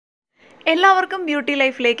എല്ലാവർക്കും ബ്യൂട്ടി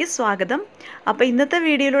ലൈഫിലേക്ക് സ്വാഗതം. അപ്പോൾ ഇന്നത്തെ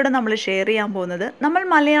വീഡിയോയിലൂടെ നമ്മൾ ഷെയർ ചെയ്യാൻ പോകുന്നത് നമ്മൾ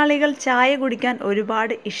മലയാളികൾ ചായ കുടിക്കാൻ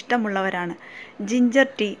ഒരുപാട് ഇഷ്ടമുള്ളവരാണ്. ജിഞ്ചർ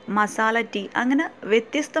ടീ, മസാല ടീ, അങ്ങനെ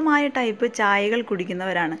വ്യത്യസ്തമായ ടൈപ്പ് ചായകൾ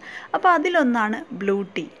കുടിക്കുന്നവരാണ്. അപ്പോൾ അതിലൊന്നാണ് ബ്ലൂ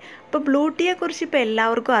ടീ. അപ്പോൾ ബ്ലൂ ടീയെക്കുറിച്ച് ഇപ്പോൾ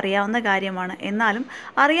എല്ലാവർക്കും അറിയാവുന്ന കാര്യമാണ്. എന്നാലും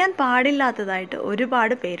അറിയാൻ പാടില്ലാത്തതായിട്ട്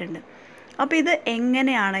ഒരുപാട് പേരുണ്ട്. അപ്പോൾ ഇത്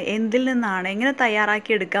എങ്ങനെയാണ്, എന്തിൽ നിന്നാണ്, എങ്ങനെ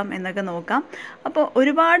തയ്യാറാക്കിയെടുക്കാം എന്നൊക്കെ നോക്കാം. അപ്പോൾ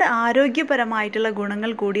ഒരുപാട് ആരോഗ്യപരമായിട്ടുള്ള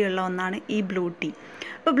ഗുണങ്ങൾ കൂടിയുള്ള ഒന്നാണ് ഈ ബ്ലൂ ടീ.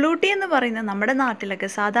 അപ്പോൾ ബ്ലൂ ടീ എന്ന് പറയുന്നത് നമ്മുടെ നാട്ടിലൊക്കെ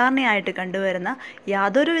സാധാരണയായിട്ട് കണ്ടുവരുന്ന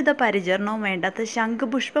യാതൊരുവിധ പരിചരണവും വേണ്ടാത്ത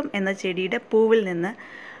ശംഖുപുഷ്പം എന്ന ചെടിയുടെ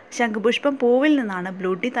ശംഖുപുഷ്പം പൂവിൽ നിന്നാണ് ബ്ലൂ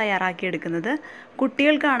ടീ തയ്യാറാക്കിയെടുക്കുന്നത്.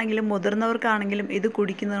 കുട്ടികൾക്കാണെങ്കിലും മുതിർന്നവർക്കാണെങ്കിലും ഇത്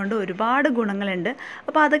കുടിക്കുന്നതുകൊണ്ട് ഒരുപാട് ഗുണങ്ങളുണ്ട്.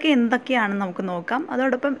 അപ്പോൾ അതൊക്കെ എന്തൊക്കെയാണെന്ന് നമുക്ക് നോക്കാം.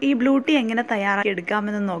 അതോടൊപ്പം ഈ ബ്ലൂ ടീ എങ്ങനെ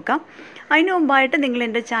തയ്യാറാക്കിയെടുക്കാമെന്ന് നോക്കാം. അതിന് മുമ്പായിട്ട് നിങ്ങൾ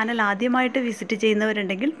എൻ്റെ ചാനൽ ആദ്യമായിട്ട് വിസിറ്റ്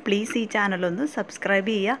ചെയ്യുന്നവരുണ്ടെങ്കിൽ പ്ലീസ് ഈ ചാനലൊന്ന്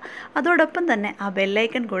സബ്സ്ക്രൈബ് ചെയ്യുക. അതോടൊപ്പം തന്നെ ആ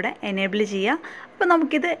ബെല്ലൈക്കൺ കൂടെ എനേബിൾ ചെയ്യുക. അപ്പോൾ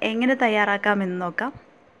നമുക്കിത് എങ്ങനെ തയ്യാറാക്കാമെന്ന് നോക്കാം.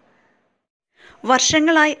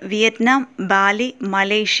 വർഷങ്ങളായി വിയറ്റ്നാം, ബാലി,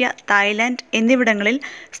 മലേഷ്യ, തായ്ലാൻഡ് എന്നിവിടങ്ങളിൽ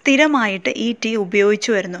സ്ഥിരമായിട്ട് ഈ ടീ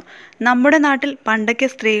ഉപയോഗിച്ചു വരുന്നു. നമ്മുടെ നാട്ടിൽ പണ്ടൊക്കെ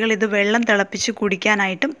സ്ത്രീകൾ ഇത് വെള്ളം തിളപ്പിച്ച്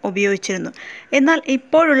കുടിക്കാനായിട്ടും ഉപയോഗിച്ചിരുന്നു. എന്നാൽ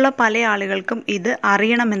ഇപ്പോഴുള്ള പല ആളുകൾക്കും ഇത്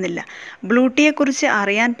അറിയണമെന്നില്ല. ബ്ലൂ ടീയെക്കുറിച്ച്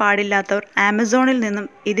അറിയാൻ പാടില്ലാത്തവർ ആമസോണിൽ നിന്നും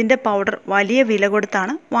ഇതിൻ്റെ പൗഡർ വലിയ വില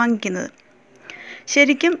കൊടുത്താണ് വാങ്ങിക്കുന്നത്.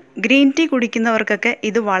 ശരിക്കും ഗ്രീൻ ടീ കുടിക്കുന്നവർക്കൊക്കെ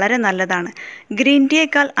ഇത് വളരെ നല്ലതാണ്. ഗ്രീൻ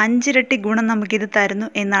ടീയേക്കാൾ 5 ഇരട്ടി ഗുണം നമുക്കിത് തരുന്നു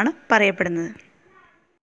എന്നാണ് പറയപ്പെടുന്നത്.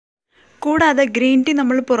 കൂടാതെ ഗ്രീൻ ടീ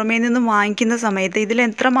നമ്മൾ പുറമേ നിന്ന് വാങ്ങിക്കുന്ന സമയത്ത് ഇതിൽ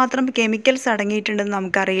എത്രമാത്രം കെമിക്കൽസ് അടങ്ങിയിട്ടുണ്ടെന്ന്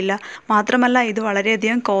നമുക്കറിയില്ല. മാത്രമല്ല ഇത്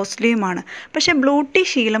വളരെയധികം കോസ്റ്റ്ലിയുമാണ്. പക്ഷേ ബ്ലൂ ടീ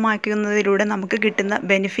ശീലമാക്കുന്നതിലൂടെ നമുക്ക് കിട്ടുന്ന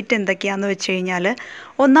ബെനിഫിറ്റ് എന്തൊക്കെയാണെന്ന് വെച്ച് കഴിഞ്ഞാൽ,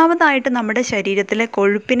 ഒന്നാമതായിട്ട് നമ്മുടെ ശരീരത്തിലെ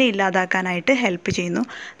കൊഴുപ്പിനെ ഇല്ലാതാക്കാനായിട്ട് ഹെൽപ്പ് ചെയ്യുന്നു.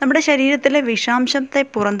 നമ്മുടെ ശരീരത്തിലെ വിഷാംശത്തെ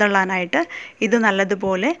പുറന്തള്ളാനായിട്ട് ഇത്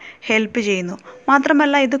നല്ലതുപോലെ ഹെൽപ്പ് ചെയ്യുന്നു.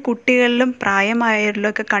 മാത്രമല്ല ഇത് കുട്ടികളിലും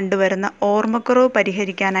പ്രായമായവരിലൊക്കെ കണ്ടുവരുന്ന ഓർമ്മക്കുറവ്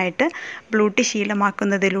പരിഹരിക്കാനായിട്ട് ബ്ലൂ ടീ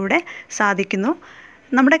ശീലമാക്കുന്നതിലൂടെ സാധിക്കുന്നു.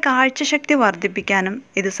 നമ്മുടെ കാഴ്ചശക്തി വർദ്ധിപ്പിക്കാനും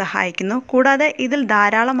ഇത് സഹായിക്കുന്നു. കൂടാതെ ഇതിൽ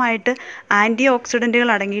ധാരാളമായിട്ട് ആൻറ്റി ഓക്സിഡൻറ്റുകൾ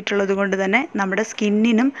അടങ്ങിയിട്ടുള്ളത് കൊണ്ട് തന്നെ നമ്മുടെ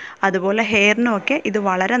സ്കിന്നിനും അതുപോലെ ഹെയറിനും ഒക്കെ ഇത്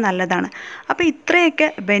വളരെ നല്ലതാണ്. അപ്പോൾ ഇത്രയൊക്കെ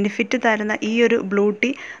ബെനിഫിറ്റ് തരുന്ന ഈ ഒരു ബ്ലൂ ടീ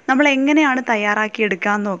നമ്മൾ എങ്ങനെയാണ്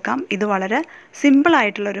തയ്യാറാക്കിയെടുക്കാമെന്ന് നോക്കാം. ഇത് വളരെ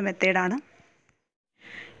സിമ്പിളായിട്ടുള്ളൊരു മെത്തേഡാണ്.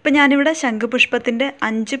 ഇപ്പം ഞാനിവിടെ ശംഖുപുഷ്പത്തിൻ്റെ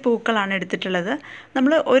 5 പൂക്കളാണ് എടുത്തിട്ടുള്ളത്.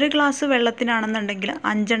 നമ്മൾ 1 ഗ്ലാസ് വെള്ളത്തിനാണെന്നുണ്ടെങ്കിൽ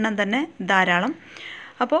 5 എണ്ണം തന്നെ ധാരാളം.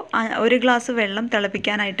 അപ്പോൾ 1 ഗ്ലാസ് വെള്ളം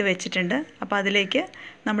തിളപ്പിക്കാനായിട്ട് വെച്ചിട്ടുണ്ട്. അപ്പോൾ അതിലേക്ക്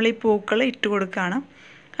നമ്മൾ ഈ പൂക്കൾ ഇട്ട് കൊടുക്കുകയാണ്.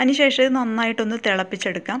 അതിനുശേഷം ഇത് നന്നായിട്ടൊന്ന്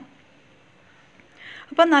തിളപ്പിച്ചെടുക്കാം.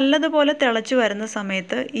 അപ്പോൾ നല്ലതുപോലെ തിളച്ച് വരുന്ന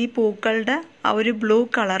സമയത്ത് ഈ പൂക്കളുടെ ആ ഒരു ബ്ലൂ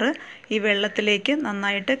കളറ് ഈ വെള്ളത്തിലേക്ക്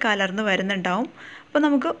നന്നായിട്ട് കലർന്ന് വരുന്നുണ്ടാവും. അപ്പോൾ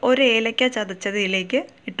നമുക്ക് 1 ഏലക്ക ചതച്ചത് ഇതിലേക്ക്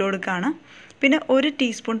ഇട്ട് കൊടുക്കുകയാണ്. പിന്നെ 1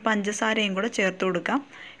 ടീസ്പൂൺ പഞ്ചസാരയും കൂടെ ചേർത്ത് കൊടുക്കാം.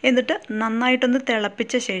 എന്നിട്ട് നന്നായിട്ടൊന്ന്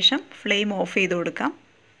തിളപ്പിച്ച ശേഷം ഫ്ലെയിം ഓഫ് ചെയ്ത് കൊടുക്കാം.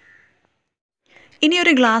 ഇനി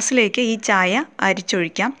ഒരു ഗ്ലാസ്സിലേക്ക് ഈ ചായ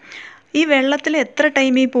അരിച്ചൊഴിക്കാം. ഈ വെള്ളത്തിൽ എത്ര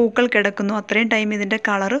ടൈം ഈ പൂക്കൾ കിടക്കുന്നു അത്രയും ടൈം ഇതിൻ്റെ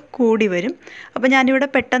കളറ് കൂടി വരും. അപ്പോൾ ഞാനിവിടെ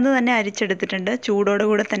പെട്ടെന്ന് തന്നെ അരിച്ചെടുത്തിട്ടുണ്ട്,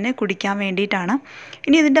 ചൂടോടുകൂടെ തന്നെ കുടിക്കാൻ വേണ്ടിയിട്ടാണ്.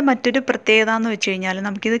 ഇനി ഇതിൻ്റെ മറ്റൊരു പ്രത്യേകത എന്ന് വെച്ച് കഴിഞ്ഞാൽ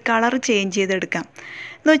നമുക്കിത് കളർ ചേഞ്ച് ചെയ്തെടുക്കാം.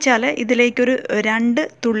 എന്ന് വെച്ചാൽ ഇതിലേക്കൊരു 2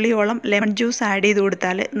 തുള്ളിയോളം ലെമൺ ജ്യൂസ് ആഡ് ചെയ്ത്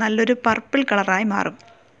കൊടുത്താൽ നല്ലൊരു പർപ്പിൾ കളറായി മാറും.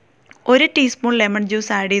 1 ടീസ്പൂൺ ലെമൺ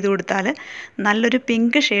ജ്യൂസ് ആഡ് ചെയ്ത് കൊടുത്താൽ നല്ലൊരു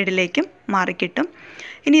പിങ്ക് ഷെയ്ഡിലേക്കും മാറിക്കിട്ടും.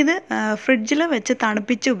 ഇനി ഇത് ഫ്രിഡ്ജിൽ വെച്ച്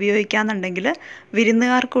തണുപ്പിച്ച് ഉപയോഗിക്കാമെന്നുണ്ടെങ്കിൽ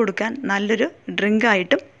വിരുന്നുകാർക്ക് കൊടുക്കാൻ നല്ലൊരു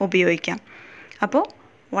ഡ്രിങ്കായിട്ടും ഉപയോഗിക്കാം. അപ്പോൾ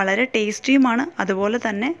വളരെ ടേസ്റ്റിയുമാണ്, അതുപോലെ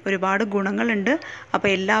തന്നെ ഒരുപാട് ഗുണങ്ങളുണ്ട്. അപ്പോൾ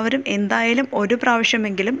എല്ലാവരും എന്തായാലും ഒരു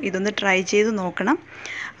പ്രാവശ്യമെങ്കിലും ഇതൊന്ന് ട്രൈ ചെയ്ത് നോക്കണം.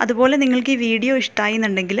 അതുപോലെ നിങ്ങൾക്ക് ഈ വീഡിയോ ഇഷ്ടമായി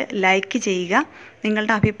എന്നുണ്ടെങ്കിൽ ലൈക്ക് ചെയ്യുക.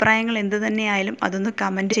 നിങ്ങളുടെ അഭിപ്രായങ്ങൾ എന്ത് തന്നെയായാലും അതൊന്ന്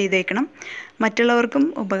കമൻറ്റ് ചെയ്തേക്കണം. മറ്റുള്ളവർക്കും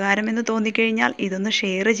ഉപകാരമെന്ന് തോന്നിക്കഴിഞ്ഞാൽ ഇതൊന്ന്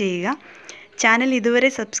ഷെയർ ചെയ്യുക. ചാനൽ ഇതുവരെ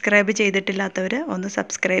സബ്സ്ക്രൈബ് ചെയ്തിട്ടില്ലാത്തവർ ഒന്ന്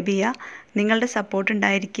സബ്സ്ക്രൈബ് ചെയ്യുക. നിങ്ങളുടെ സപ്പോർട്ട്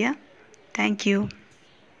ഉണ്ടായിരിക്കുക. താങ്ക്